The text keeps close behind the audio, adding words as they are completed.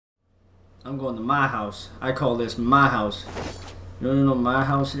I'm going to my house. I call this my house. You don't know what my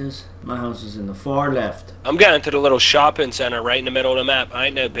house is? My house is in the far left. I'm getting to the little shopping center right in the middle of the map. I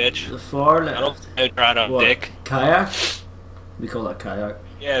ain't no bitch. The far left. I don't try to dick. Kayak? We call that kayak.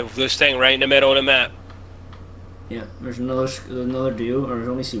 Yeah, this thing right in the middle of the map. Yeah, there's another duo, or there's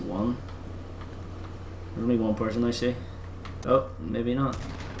only see one. There's only one person I see. Oh, maybe not.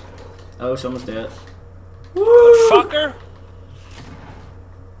 Oh, someone's dead. Woo! Fucker!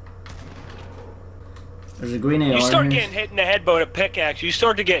 There's a green AR. You start getting hit in the head with a pickaxe, you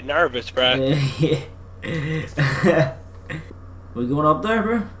start to get nervous, bro. Yeah. We going up there,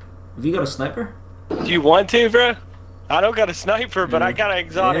 bro? Have you got a sniper? Do you want to, bro? I don't got a sniper, but I got an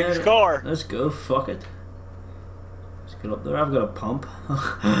exotic scar. Let's go, fuck it. Let's get up there. I've got a pump.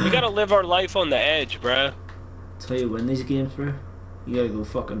 We gotta live our life on the edge, bro. That's how you win these games, bro. You gotta go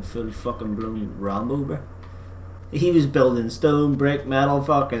fucking full fucking blown Rambo, bro. He was building stone, brick, metal,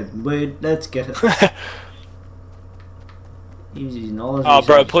 fucking wood. Let's get it. He was using all his Oh,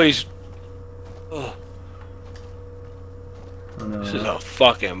 bro, resources. please. Ugh. Oh, no, This is a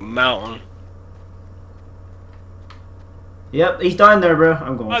fucking mountain. Yep, he's down there, bro.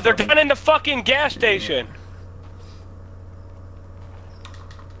 I'm going. Oh, they're down in the fucking gas station.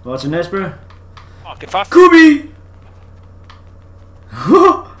 Watching this, bro. Fuck, if I. Kubi!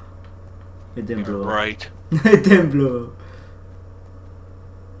 It didn't blow up. Right. It didn't blow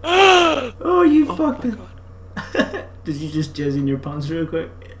up. Oh, you fucked it. Did you just jizz in your pants real quick?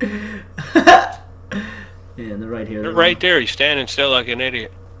 Yeah, and they're right here. They're right there. He's standing still like an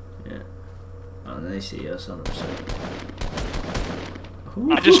idiot. Yeah. Oh, and they see us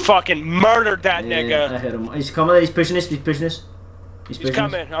 100%. I just fucking murdered that nigga. I hit him. He's coming. He's pushing us. He's pushing us. He's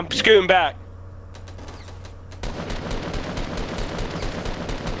coming. I'm scooting back.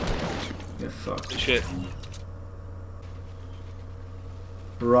 Get fucked. Shit.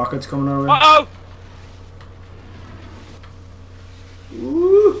 Rockets coming our way. Uh-oh!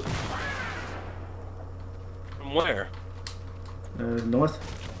 Ooh. From where? North.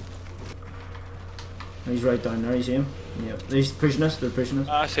 He's right down there. You see him? Yep. He's pushing us. They're pushing us.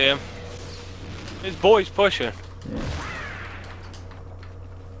 I see him. His boy's pushing. Yeah.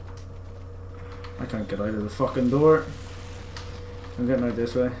 I can't get out of the fucking door. I'm getting out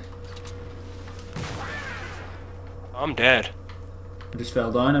this way. I'm dead. I just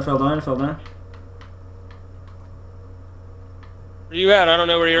fell down. I fell down. I fell down. Where you at? I don't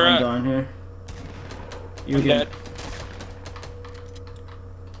know where you're I'm at. down here. You're I'm getting... dead.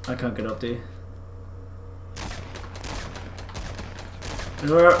 I can't get up to you.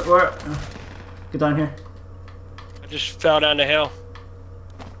 Where? Get down here. I just fell down the hill.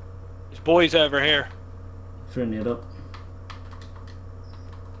 His boy's over here. Throwing it up.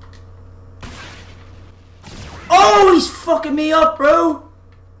 Oh, he's fucking me up, bro.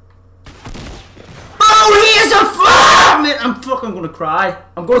 Bro, he is a fuck! Man, I'm fucking gonna cry.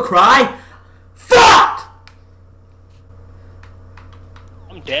 I'm gonna cry. Fuck!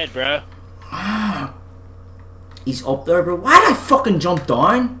 I'm dead, bro. He's up there, bro. Why did I fucking jump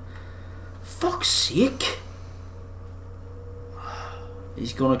down? Fuck's sake.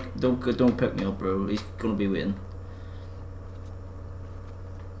 He's gonna... Don't pick me up, bro. He's gonna be waiting.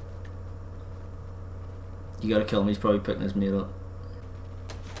 You gotta kill him. He's probably picking his mate up.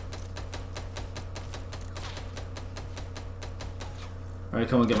 Alright,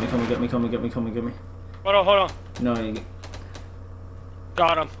 come and get me, come and get me, come and get me, come and get me. Hold on, hold on. No, you...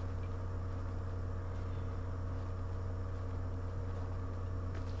 Got him.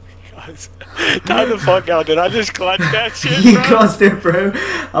 Guys, time the fuck out, dude. I just clutched that shit, You bro. crossed it, bro.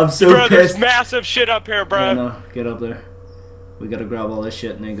 I'm so Bro, there's pissed. massive shit up here, bro. Yeah, no, get up there. We gotta grab all this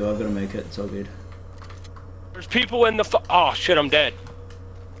shit and then go. I've gotta make it. It's all good. There's people in the oh shit, I'm dead.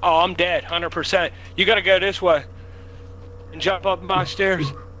 Oh, I'm dead, 100%. You gotta go this way and jump up my stairs.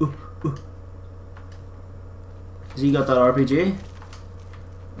 Has he got that RPG?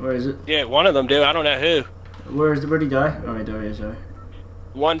 Where is it? Yeah, one of them do. I don't know who. Where'd he die? Oh, right there he is, sorry.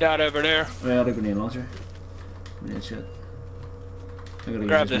 One died over there. Oh, yeah, I had a grenade launcher. Grenade shit. I gotta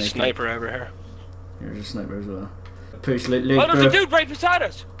Grab use this sniper over here. Here's a sniper as well. Push late, Oh, there's a dude right beside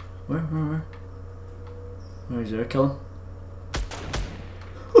us. Where? Where is there? Kill him.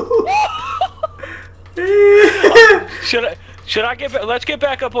 Should I get? Let's get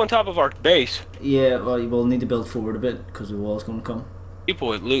back up on top of our base. Yeah, well, we'll need to build forward a bit because the wall's gonna come.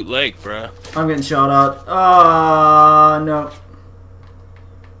 People at Loot Lake, bro. I'm getting shot at. Ah, no.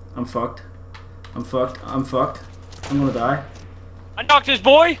 I'm fucked. I'm fucked. I'm fucked. I'm gonna die. I knocked his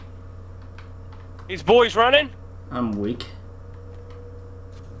boy. His boy's running. I'm weak.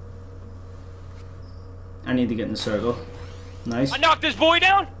 I need to get in the circle. Nice. I knocked his boy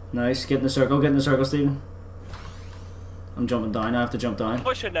down. Nice. Get in the circle, Steven. I'm jumping down. I have to jump down.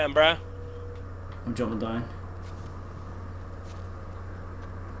 Pushing them, bro. I'm jumping down.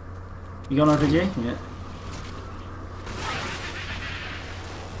 You got an RPG? Yeah.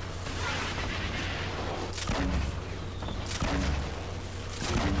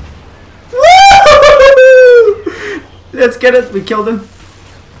 Woo! Let's get it. We killed him.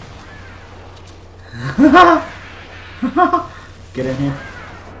 Get in here.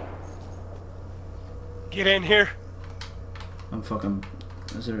 Get in here. I'm fucking.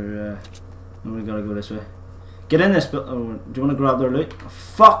 Is there? No, we gotta go this way. Get in this. Oh, do you want to grab their loot? Oh,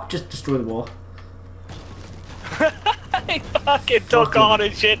 fuck! Just destroy the wall. He fucking took all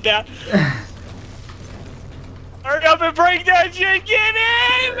the shit down. Hurry up and break that shit. Get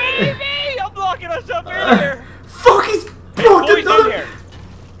in, baby! I'm blocking us up in here. Fuck! He's blocked boys in here.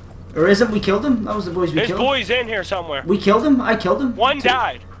 Or isn't we killed him? That was the boys we There's killed. boys in here somewhere. We killed him. I killed him. One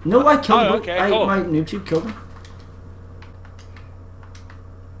died. No, I killed him. Okay, cool. My noob tube killed him.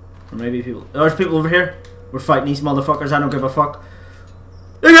 Or maybe people. Oh, there's people over here. We're fighting these motherfuckers. I don't give a fuck.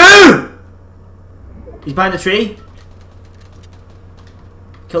 Look at him! He's behind the tree.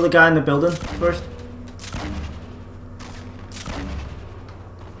 Kill the guy in the building first.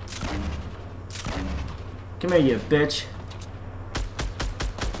 Come here, you bitch.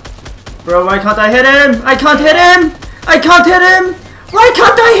 Bro, why can't I hit him? I can't hit him! I can't hit him! Why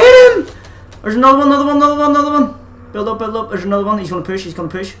can't I hit him? There's another one, another one. Build up, build up. There's another one. He's gonna push,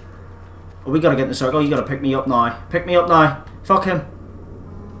 Oh, we gotta get in the circle. You gotta pick me up now. Pick me up now. Fuck him.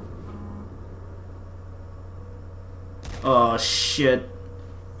 Oh, shit.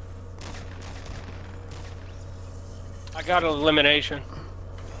 I got an elimination.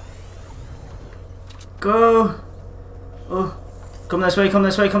 Go. Oh. Come this way, come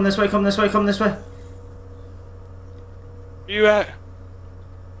this way, come this way, come this way, come this way. Where you at?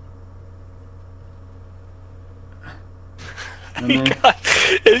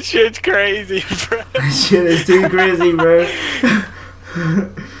 This shit's crazy, bro. This shit is too crazy, bro.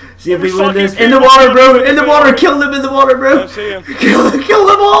 See if we win this. In the water, bro. In the water. Kill them in the water, bro. I see him. Kill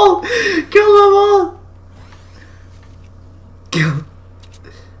them all. Kill them all. Kill.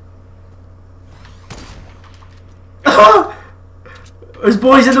 Ah! There's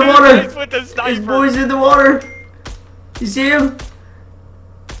boys in the water. There's boys in the water. You see him?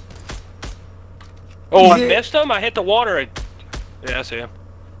 Oh, I missed him? I hit the water. Yeah, I see him.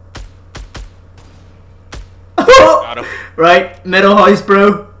 Got him. Right, middle house,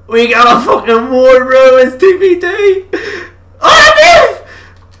 bro. We got a fucking war, bro. It's 2v2. Oh, move!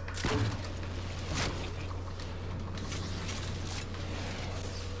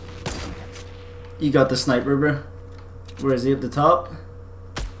 You got the sniper, bro. Where is he? At the top?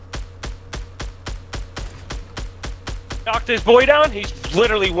 Knocked this boy down. He's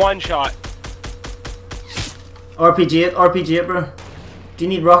literally one shot. RPG it, bro. Do you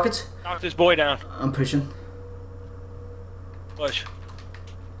need rockets? Knocked this boy down. I'm pushing. Push.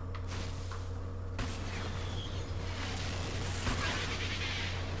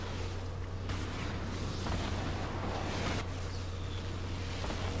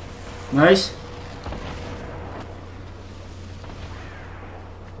 Nice.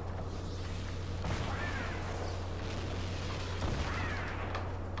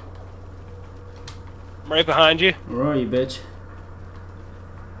 I'm right behind you. Where are you, bitch?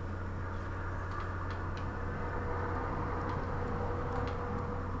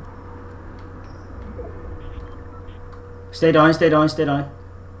 Stay down, stay down, stay down.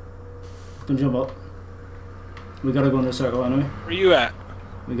 Don't jump up. We gotta go in the circle anyway. Where you at?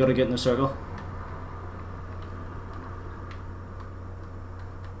 We gotta get in the circle.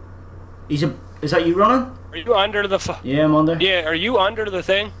 Is that you running? Are you under the Yeah, I'm under. Yeah, are you under the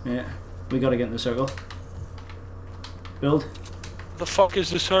thing? Yeah. We gotta get in the circle. Build. The fuck is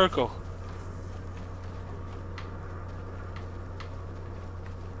the circle?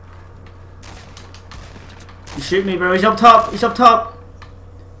 You shoot me, bro. He's up top. He's up top.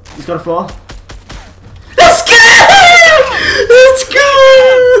 He's gotta fall. Let's go! Let's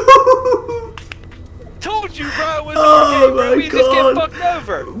go! Told you, bro. It was Oh bro. my We just God. get fucked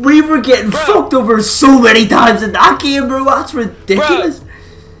over. We were getting fucked over so many times in that game, bro. That's ridiculous. Bro,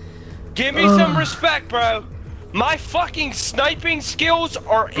 give me some respect, bro. My fucking sniping skills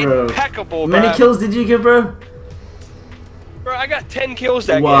are impeccable, bro. How many kills did you get, bro? Bro, I got 10 kills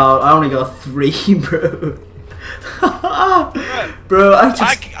that game. Wow, I only got 3, bro. Bro,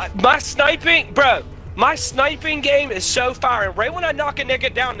 my sniping game is so firing. Right when I knock a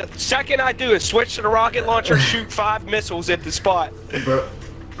nigga down, the second I do is switch to the rocket launcher, shoot 5 missiles at the spot.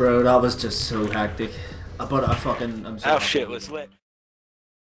 Bro, that was just so hectic. I'm so that shit was lit.